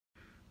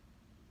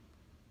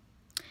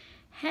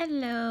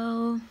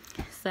Hello.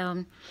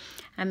 So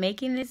I'm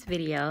making this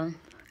video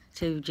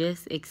to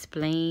just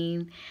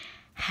explain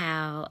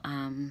how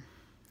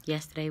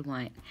yesterday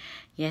went.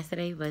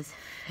 Yesterday was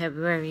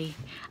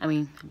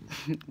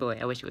boy,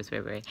 I wish it was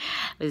February.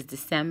 It was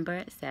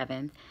December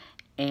 7th,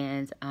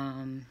 and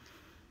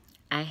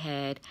I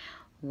had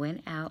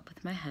went out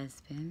with my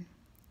husband,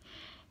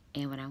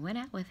 and when I went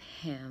out with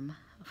him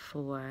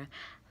for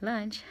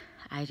lunch,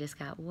 I just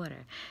got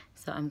water.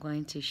 So I'm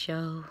going to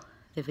show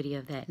the video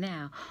of that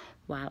now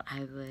while I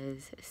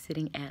was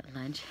sitting at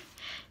lunch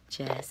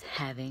just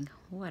having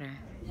water.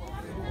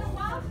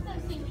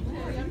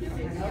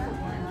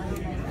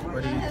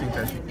 What do you think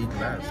I should eat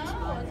last?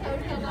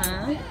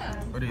 Huh?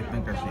 What do you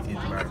think I should eat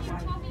last?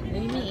 What do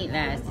you mean eat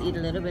last? Eat a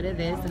little bit of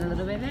this and a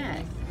little bit of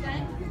that.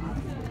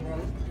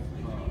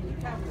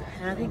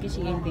 I don't think you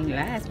should eat anything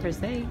last per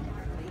se.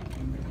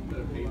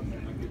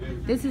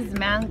 This is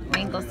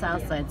mango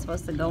salsa. It's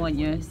supposed to go on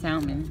your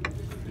salmon.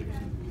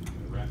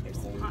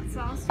 Hot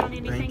sauce. Want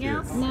anything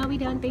else? No, we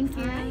don't. Thank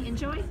you. Right,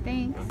 enjoy.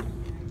 Thanks.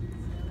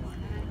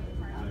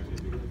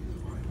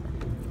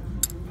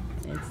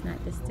 It's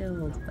not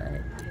distilled,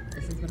 but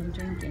this is what I'm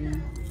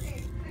drinking.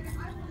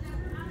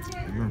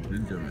 You're not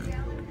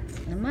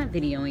videoing. I'm not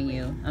videoing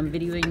you. I'm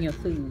videoing your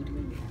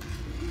food.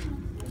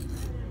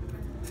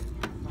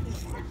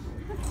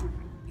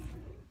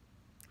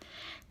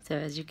 So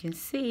as you can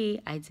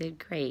see, I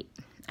did great.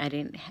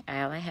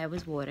 All I had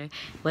was water. It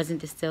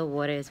wasn't distilled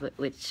water,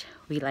 which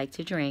we like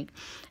to drink.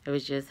 It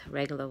was just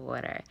regular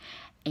water.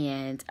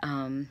 And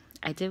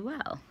I did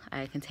well.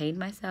 I contained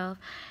myself.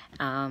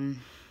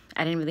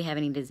 I didn't really have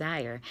any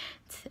desire.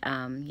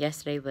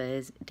 Yesterday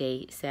was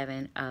day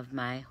 7 of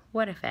my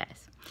water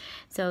fast.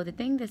 So the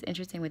thing that's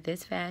interesting with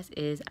this fast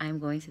is I'm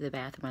going to the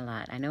bathroom a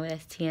lot. I know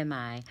that's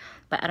TMI,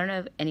 but I don't know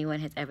if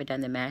anyone has ever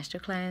done the master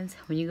cleanse.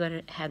 When you go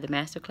to have the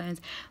master cleanse,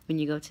 when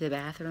you go to the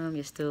bathroom,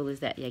 your stool is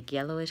that like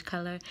yellowish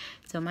color.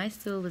 So my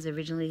stool was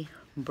originally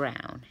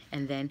brown,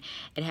 and then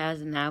it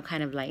has now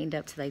kind of lightened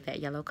up to like that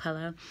yellow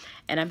color.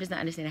 And I'm just not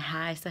understanding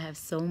how I still have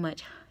so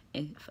much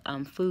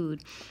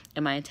food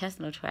in my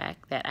intestinal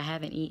tract that I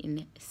haven't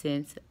eaten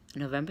since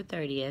November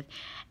 30th,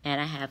 and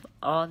I have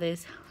all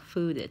this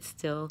food that's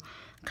still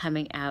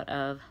coming out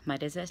of my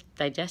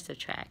digestive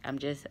tract. I'm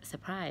just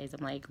surprised.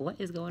 I'm like, what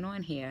is going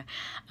on here?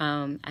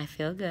 I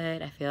feel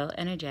good. I feel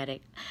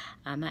energetic.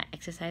 I'm not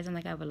exercising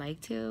like I would like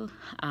to,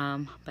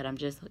 but I'm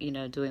just,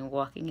 doing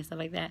walking and stuff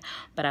like that.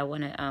 But I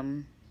want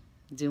to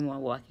do more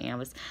walking. I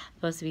was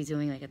supposed to be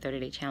doing like a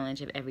 30-day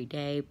challenge of every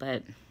day,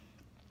 but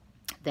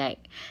that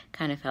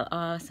kind of fell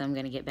off, so I'm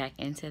going to get back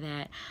into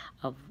that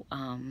of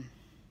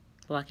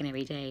walking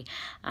every day.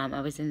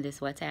 I was in this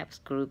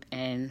WhatsApp group,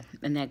 and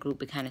in that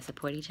group we kind of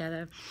support each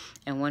other,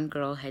 and one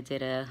girl had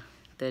did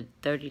the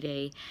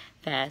 30-day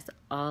fast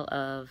all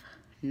of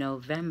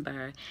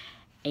November,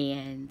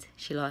 and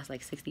she lost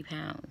like 60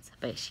 pounds,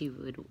 but she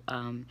would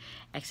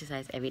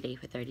exercise every day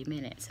for 30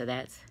 minutes. So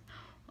that's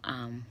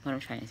what I'm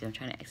trying to do. I'm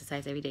trying to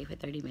exercise every day for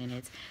 30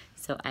 minutes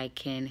so I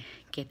can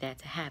get that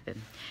to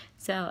happen.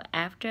 So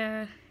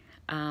after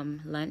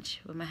lunch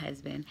with my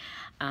husband,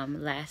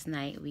 last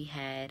night we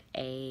had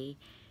a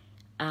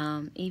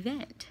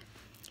event.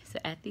 So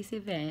at this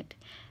event,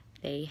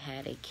 they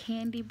had a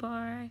candy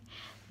bar,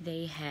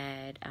 they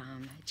had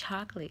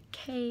chocolate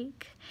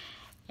cake,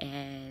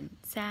 and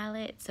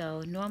salad.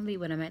 So normally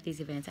when I'm at these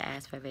events, I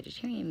ask for a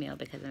vegetarian meal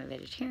because I'm a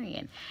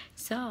vegetarian.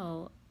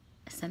 So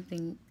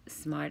something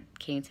smart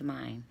came to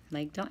mind,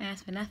 like, don't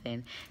ask for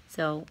nothing.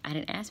 So I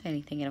didn't ask for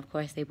anything, and of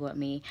course they bought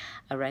me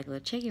a regular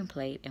chicken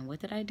plate. And what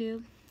did I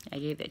do? I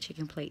gave that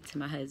chicken plate to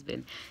my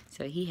husband,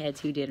 so he had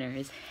 2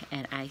 dinners,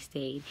 and I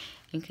stayed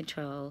in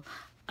control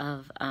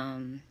of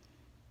my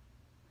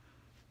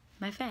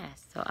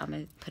fast. So I'm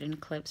gonna put in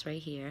clips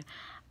right here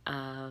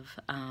of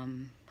a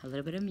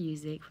little bit of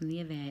music from the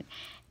event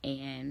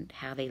and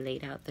how they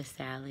laid out the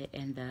salad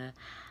and the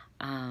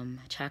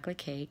chocolate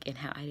cake, and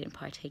how I didn't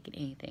partake in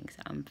anything.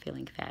 So I'm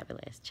feeling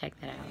fabulous. Check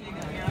that out.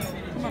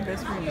 My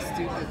best friend is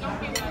stupid.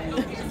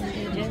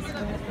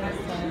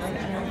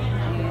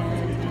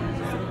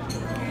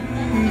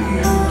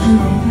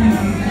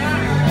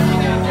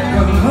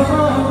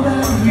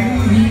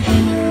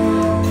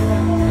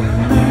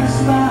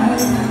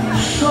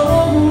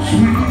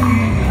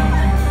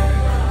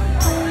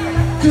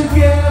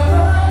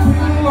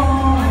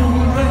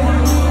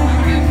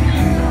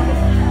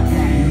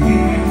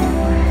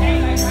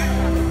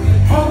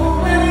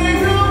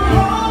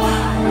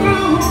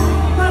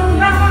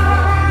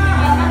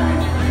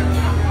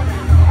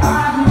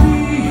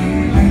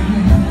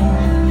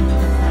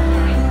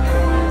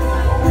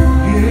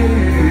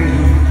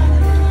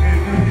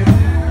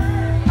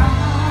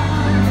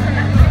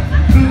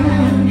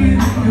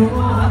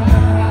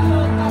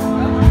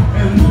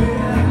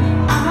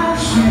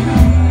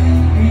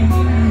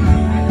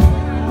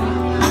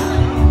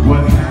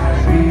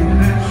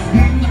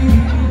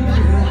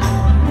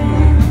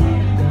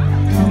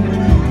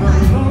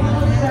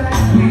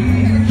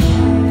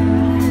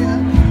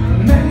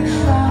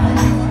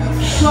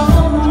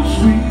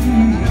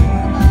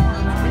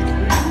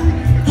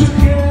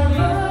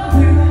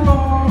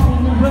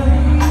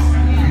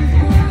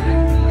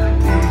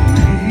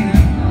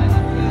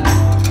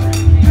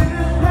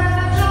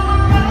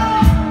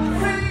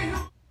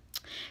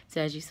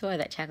 saw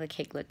that chocolate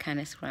cake looked kind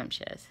of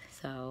scrumptious.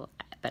 So,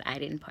 but I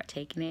didn't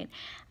partake in it.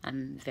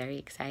 I'm very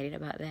excited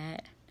about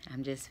that.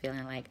 I'm just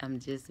feeling like I'm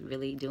just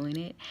really doing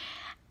it.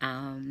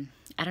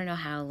 I don't know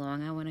how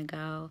long I want to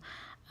go.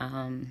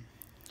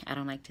 I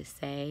don't like to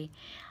say.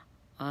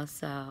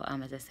 Also,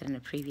 as I said in the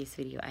previous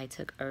video, I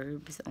took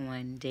herbs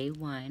on day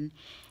 1,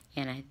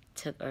 and I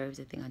took herbs,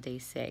 I think, on day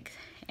 6,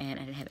 and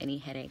I didn't have any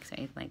headaches or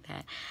anything like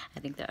that. I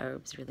think the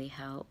herbs really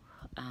help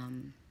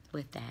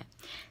with that.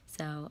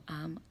 So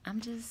I'm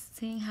just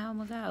seeing how I'm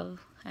gonna go.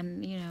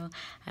 And you know,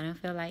 I don't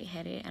feel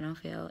lightheaded. I don't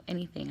feel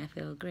anything. I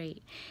feel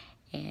great,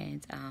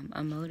 and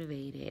I'm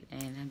motivated.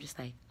 And I'm just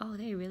like, oh,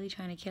 they're really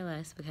trying to kill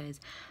us,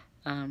 because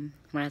when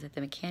I was at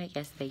the mechanic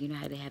yesterday, you know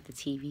how they have the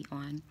TV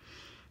on.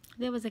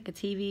 There was like a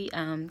TV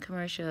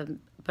commercial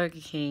of Burger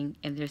King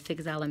and their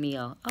 $6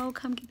 meal. Oh,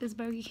 come get this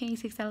Burger King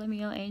 $6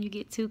 meal and you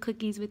get 2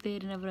 cookies with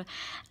it and everything.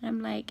 And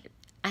I'm like,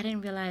 I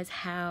didn't realize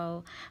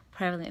how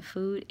prevalent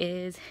food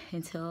is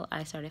until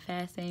I started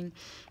fasting.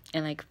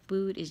 And like,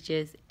 food is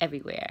just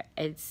everywhere.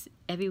 It's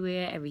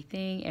everywhere,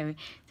 everything. Every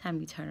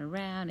time you turn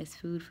around, it's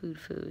food, food,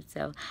 food.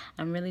 So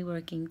I'm really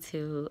working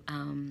to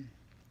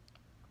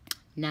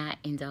not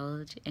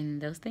indulge in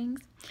those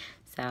things.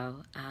 So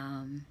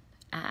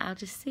I'll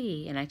just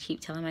see. And I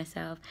keep telling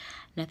myself,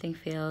 nothing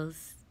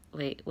feels,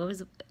 wait, what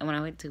was, when I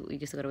went to, we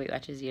used to go to Weight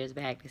Watchers years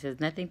back, it says,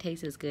 nothing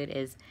tastes as good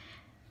as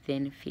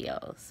thin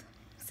feels.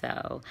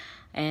 So,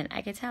 and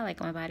I can tell,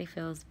 like, my body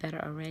feels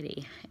better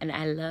already. And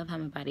I love how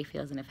my body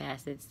feels in a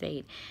fasted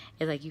state.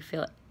 It's like you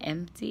feel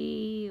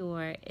empty,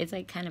 or it's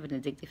like kind of an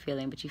addictive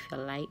feeling, but you feel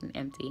light and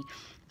empty.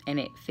 And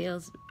it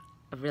feels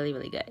really,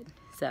 really good.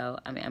 So,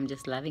 I mean, I'm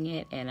just loving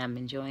it, and I'm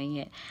enjoying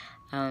it,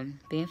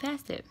 being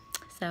fasted.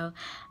 So,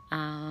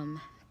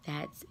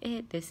 that's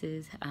it. This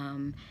is,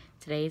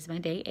 today is my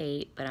day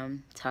 8, but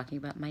I'm talking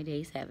about my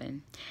day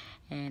 7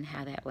 and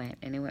how that went,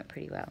 and it went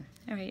pretty well.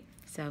 All right,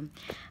 so,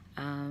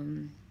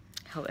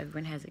 hope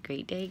everyone has a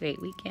great day, great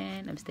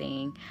weekend. I'm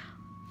staying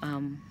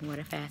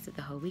water fasted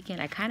the whole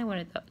weekend. I kind of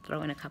want to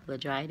throw in a couple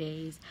of dry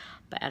days,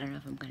 but I don't know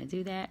if I'm going to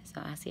do that,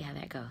 so I'll see how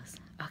that goes.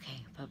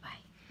 Okay,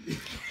 bye-bye.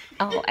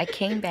 Oh, I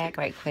came back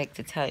right quick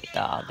to tell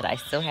y'all that I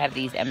still have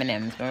these M&Ms.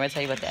 Remember I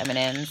told you about the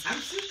M&Ms?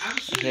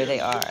 Here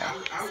they are.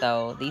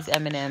 So these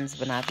M&Ms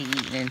will not be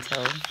eaten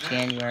until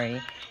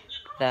January.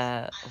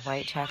 The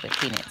white chocolate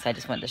peanuts. I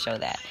just wanted to show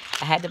that.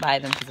 I had to buy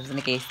them because it was in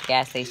the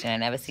gas station. I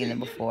never seen them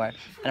before, and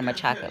I'm a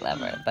chocolate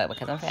lover. But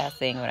because I'm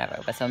fasting, whatever.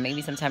 But so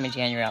maybe sometime in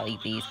January I'll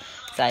eat these.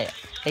 So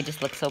they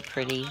just look so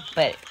pretty.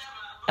 But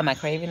am I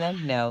craving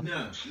them? No.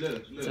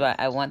 So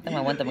I want them.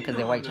 I want them because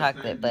they're white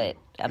chocolate, but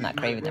I'm not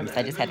craving them. So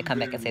I just had to come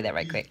back and say that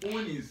right quick.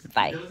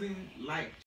 Bye.